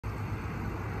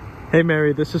Hey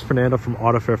Mary, this is Fernando from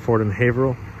Auto Fair Ford in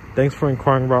Haverhill. Thanks for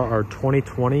inquiring about our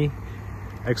 2020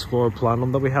 Explorer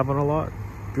Platinum that we have on a lot.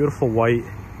 Beautiful white,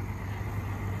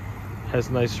 has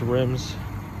nice rims,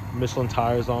 Michelin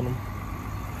tires on them.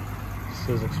 It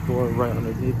says Explorer right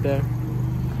underneath there.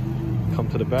 Come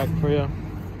to the back for you.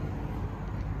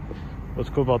 What's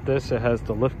cool about this, it has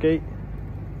the lift gate.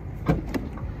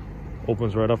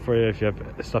 Opens right up for you if you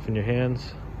have stuff in your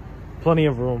hands. Plenty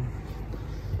of room.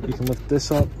 You can lift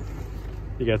this up.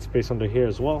 You got space under here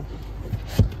as well.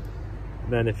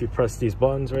 Then if you press these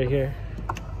buttons right here,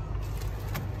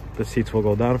 the seats will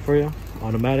go down for you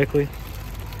automatically.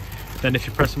 Then if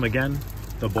you press them again,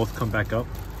 they'll both come back up.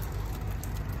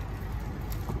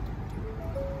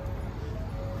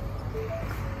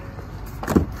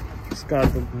 It's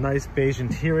got the nice beige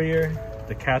interior,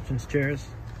 the captain's chairs.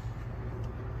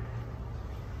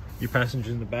 Your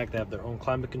passengers in the back, they have their own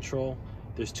climate control.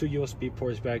 There's 2 USB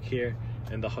ports back here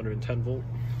and the 110 volt.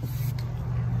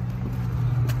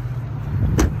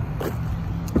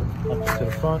 Up to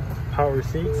the front, power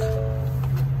seats.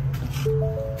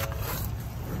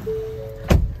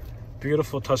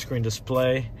 Beautiful touchscreen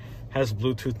display. Has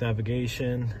Bluetooth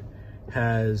navigation.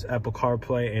 Has Apple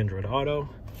CarPlay, Android Auto.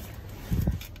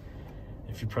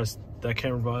 If you press that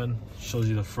camera button, shows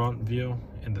you the front view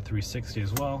and the 360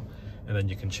 as well. And then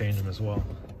you can change them as well.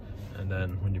 And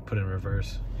then when you put in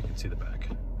reverse, you can see the back.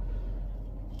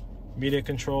 Media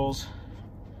controls,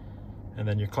 and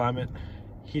then your climate,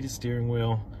 heated steering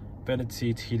wheel, vented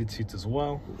seats, heated seats as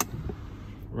well.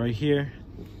 Right here,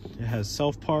 it has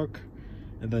self-park,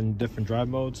 and then different drive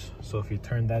modes. So if you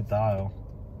turn that dial,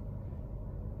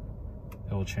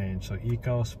 it will change. So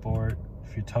eco, sport,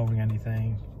 if you're towing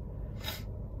anything,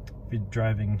 if you're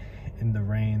driving in the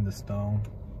rain, the snow,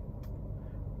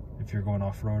 if you're going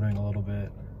off-roading a little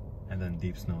bit, and then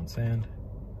deep snow and sand.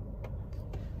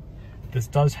 This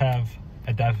does have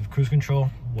adaptive cruise control.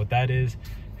 What that is,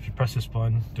 if you press this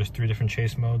button, there's 3 different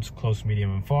chase modes, close,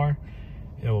 medium, and far.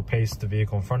 It will pace the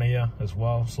vehicle in front of you as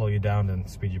well, slow you down, and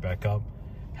speed you back up.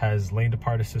 Has lane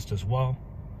depart assist as well.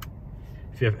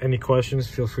 If you have any questions,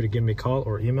 feel free to give me a call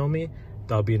or email me.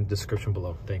 That'll be in the description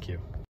below. Thank you.